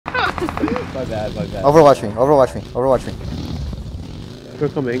My bad, my bad. Overwatch me, overwatch me, overwatch me. We're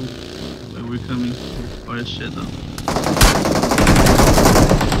coming. We're coming. Oh shit though.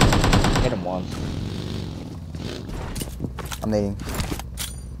 Hit him once. I'm nading.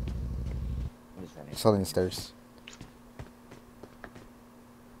 I'm just running. He's holding the stairs.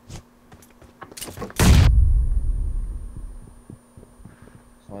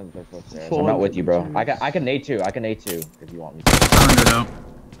 Someone's just upstairs. I'm not with you, bro. I can nade too. I can nade too if you want me to. I'm gonna go.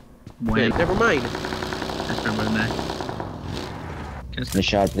 Okay, Wait. never mind. That's for my neck.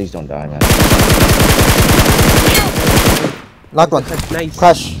 Nishad, please don't die, man. Knock one. Nice.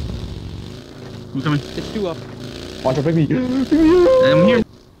 Crash. I'm coming. It's 2 up. Want to pick me? I'm here.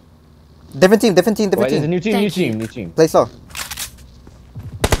 Different team, different team, Wait, different there's a team. new team, new team. Play slow.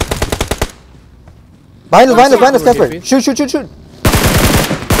 Behind us, Casper. Shoot, shoot, shoot, shoot.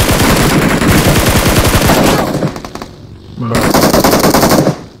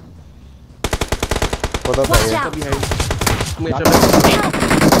 Hold up, Watch right out. Behind.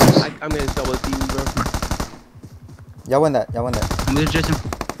 I'm gonna double team, bro. Y'all win that, y'all win that. I'm gonna Jason.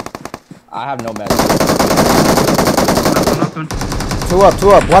 I have no meds. Knock one.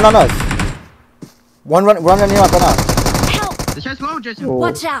 Two up, one on us. One running up and out. Help! The guy's low, Jason. Oh.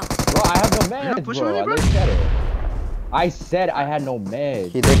 Watch out! Bro, I have no You're meds, not pushing bro. me, bro? I said it. I said I had no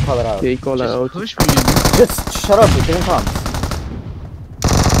meds. He did call it out. Yeah, he called Just out. push for me. Just shut up, it didn't come.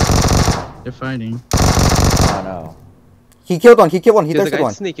 They're fighting. I know. He killed one, he There's a thirsted guy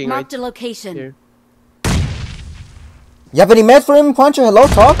one. sneaking right Marked a location. here. You have any meds for him, Quancho? Hello,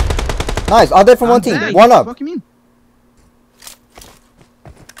 talk? Nice, all dead from one team. Dead. One up. What do you mean?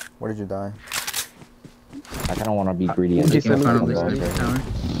 Where did you die? I kind of want to be greedy and Just take let me my get phone, this bro. Tower.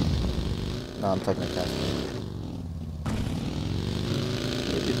 No, I'm taking a cast.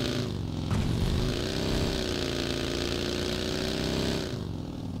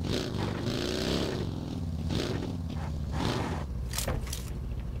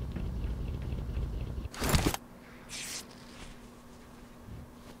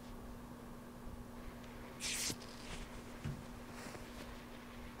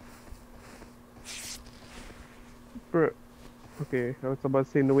 Bro. Okay, I was about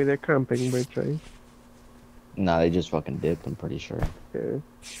to say the way they're camping, but right? Nah, they just fucking dipped, I'm pretty sure. Yeah.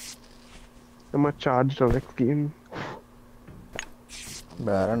 I'm gonna charge the next game.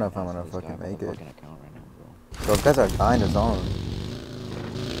 But I don't know if I'm gonna This guy fucking with make a it. fucking account right now, bro. Those guys are dying his own.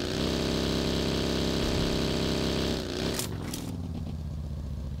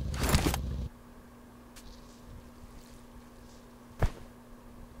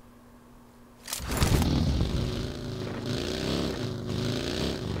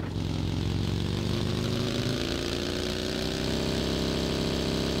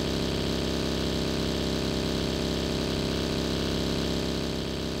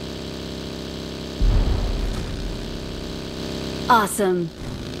 Awesome.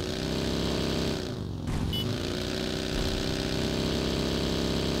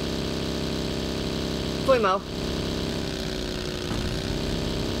 Voimo.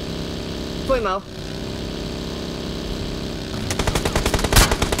 Voimo.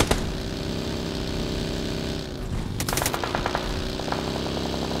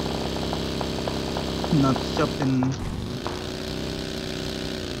 Not stopping.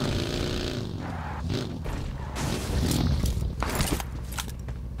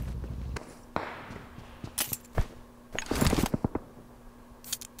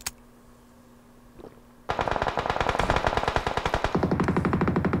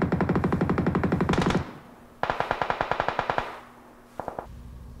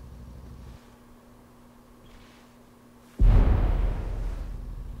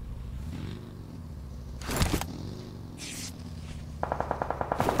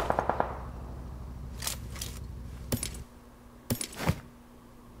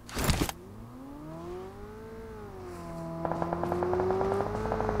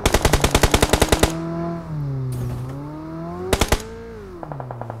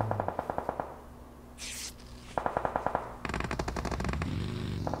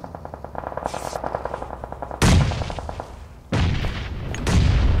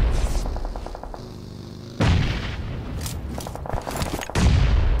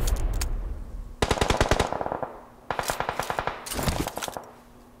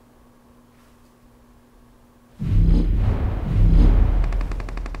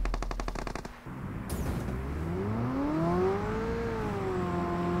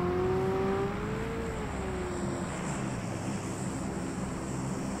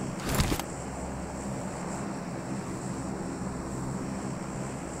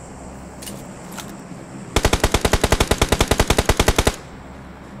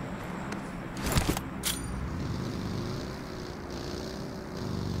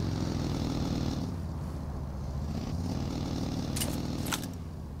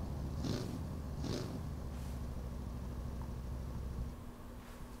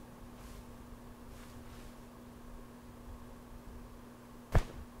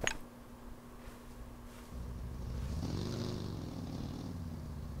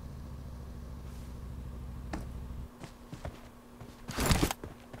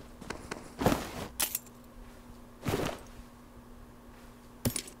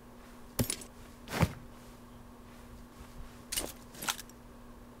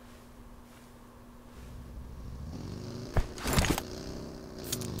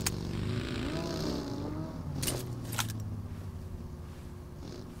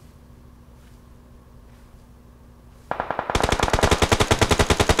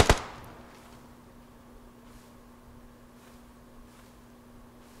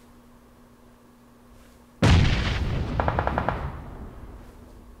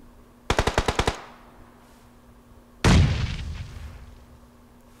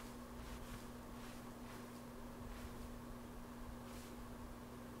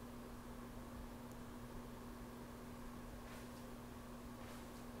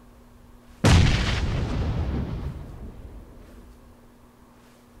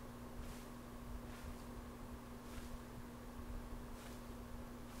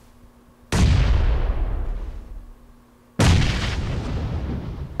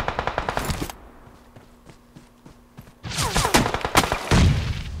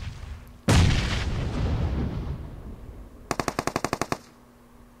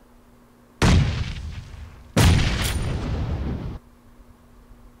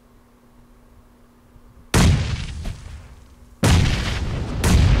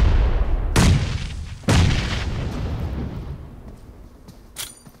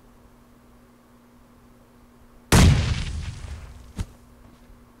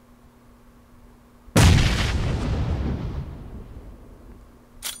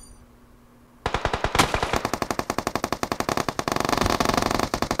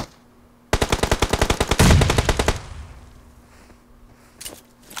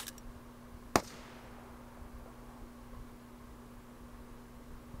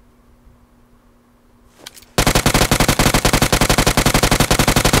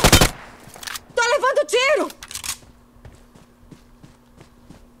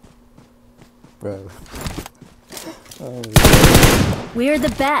 Bro. Oh, We're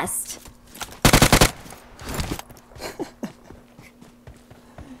the best.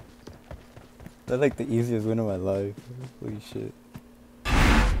 that's like the easiest win of my life. Holy shit.